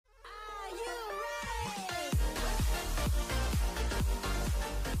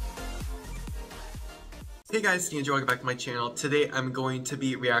Hey guys, D'Angelo, welcome back to my channel. Today I'm going to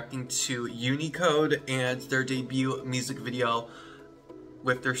be reacting to UNICODE and their debut music video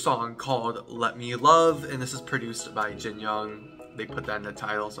with their song called Let Me Love, and this is produced by Jin Young. They put that in the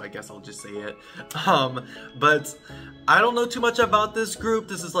title, so I guess I'll just say it. But I don't know too much about this group.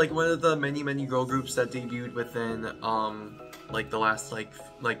 This is like one of the many girl groups that debuted within like the last like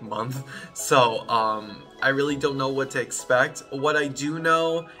month. So I really don't know what to expect. What I do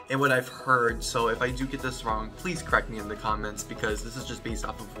know and what I've heard, so if I do get this wrong, please correct me in the comments, because this is just based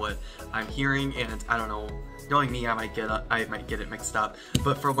off of what I'm hearing, and I don't know, knowing me, I might get it mixed up.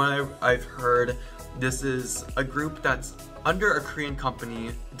 But from what I've heard, this is a group that's under a Korean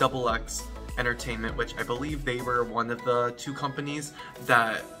company, XX Entertainment, which I believe they were one of the two companies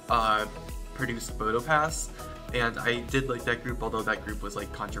that produced Photopass. And I did like that group, although that group was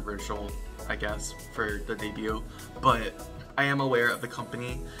like controversial, I guess, for the debut. But I am aware of the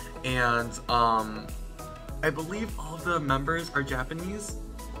company, and I believe all of the members are Japanese,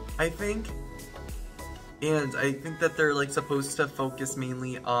 I think. And I think that they're like supposed to focus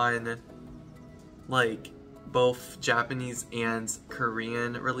mainly on like both Japanese and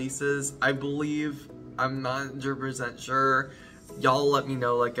Korean releases, I believe. I'm not 100% sure. Y'all let me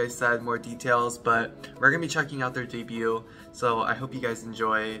know, like I said, more details, but we're gonna be checking out their debut, so I hope you guys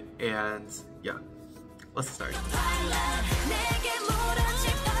enjoy, and yeah, let's start.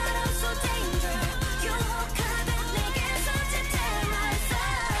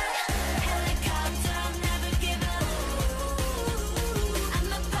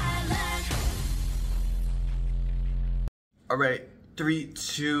 Alright, 3,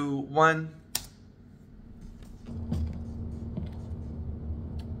 2, 1.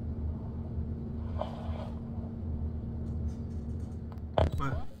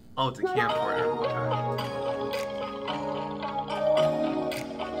 What? Oh, it's a camcorder. Okay.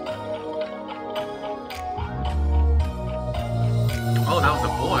 Oh, that was a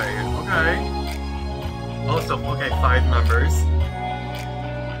boy. Okay. Oh, so, okay, 5 members.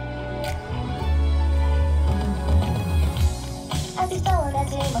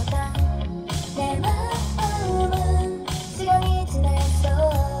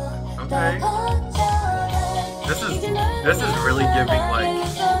 Okay. This is really giving like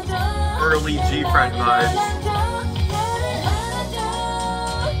early G-Friend vibes.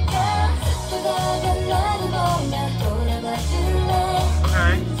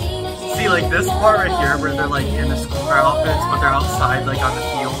 Okay. See, like this part right here where they're like in the school outfits, but they're outside like on the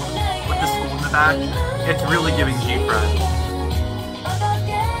field with the school in the back. It's really giving G-Friend.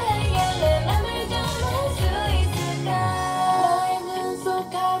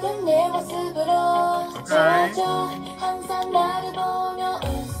 Okay.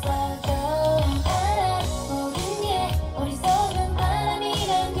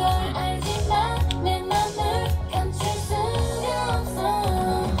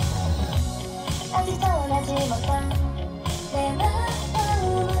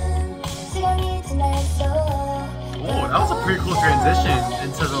 Oh, that was a pretty cool transition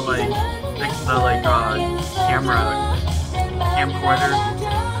into the camcorder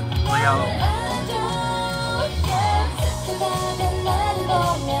layout.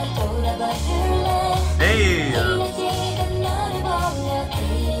 Hey!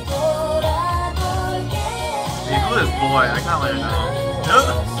 Hey, who is this boy? I can't let it know.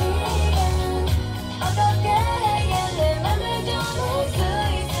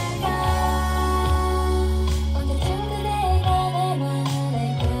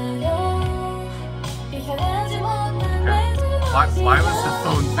 Why was the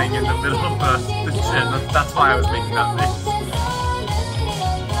phone thing in the middle of the chin? That's why I was making that face.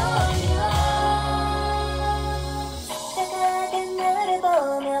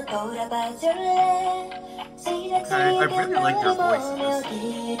 Okay, I really like their voices.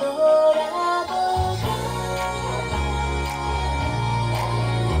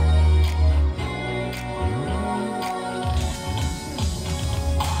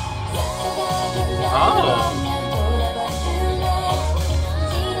 Oh!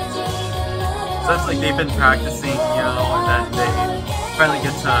 So it's like they've been practicing, you know, and then they finally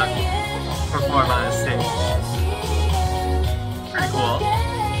get to perform on a stage. Pretty cool.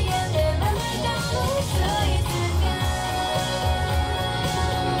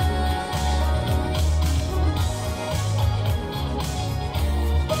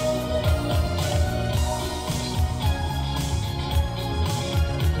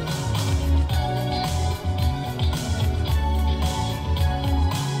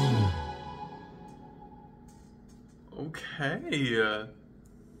 Okay.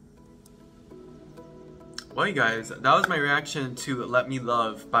 Well, you guys, that was my reaction to Let Me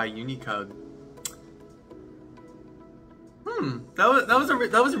Love by UNICODE.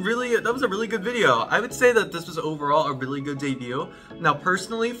 That was a really good video. I would say that this was overall a really good debut. Now,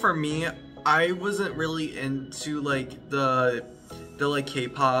 personally, for me, I wasn't really into like the like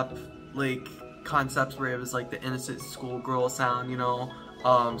K-pop like concepts where it was like the innocent schoolgirl sound, you know.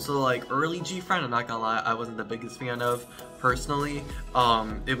 So like early G-Friend, I'm not gonna lie, I wasn't the biggest fan of personally.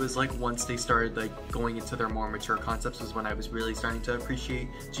 It was like once they started like going into their more mature concepts was when I was really starting to appreciate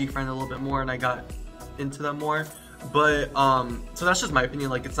G-Friend a little bit more, and I got into them more. But so that's just my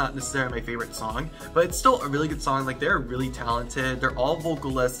opinion. Like, it's not necessarily my favorite song, but it's still a really good song. Like, they're really talented. They're all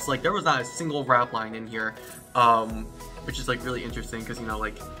vocalists. Like, there was not a single rap line in here, which is like really interesting because, you know,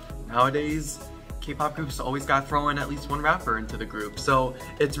 like nowadays K-pop groups always got throw in at least one rapper into the group. So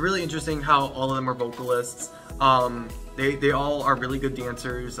it's really interesting how all of them are vocalists. They all are really good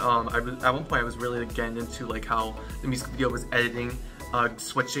dancers. At one point I was really getting into like how the music video was editing,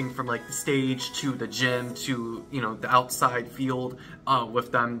 switching from like the stage to the gym to, you know, the outside field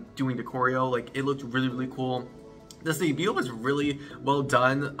with them doing the choreo. Like, it looked really, really cool. This debut was really well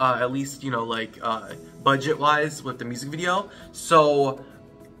done, at least, you know, like budget wise with the music video. So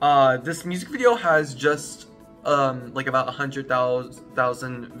this music video has just like about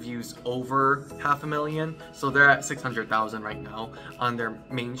 100,000 views over 500,000, so they're at 600,000 right now on their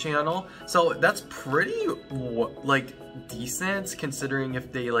main channel. So that's pretty like decent considering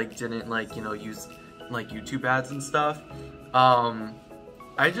if they like didn't like, you know, use like YouTube ads and stuff.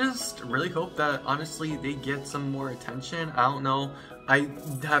 I just really hope that honestly they get some more attention. I don't know, I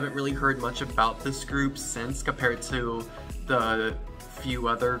haven't really heard much about this group since compared to the few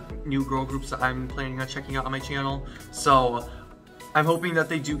other new girl groups that I'm planning on checking out on my channel. So I'm hoping that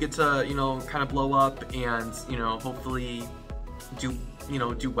they do get to, you know, kind of blow up and, you know, hopefully do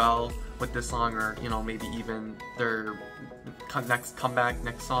well with this song, or, you know, maybe even their next comeback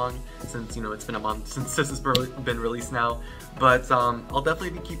next song, since, you know, it's been a month since this has been released now. But I'll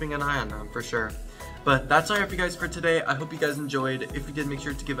definitely be keeping an eye on them for sure. But that's all I have for you guys for today. I hope you guys enjoyed. If you did, make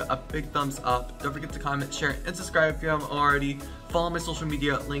sure to give it a big thumbs up. Don't forget to comment, share, and subscribe if you haven't already. Follow my social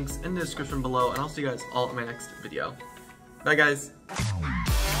media links in the description below, and I'll see you guys all in my next video. Bye, guys.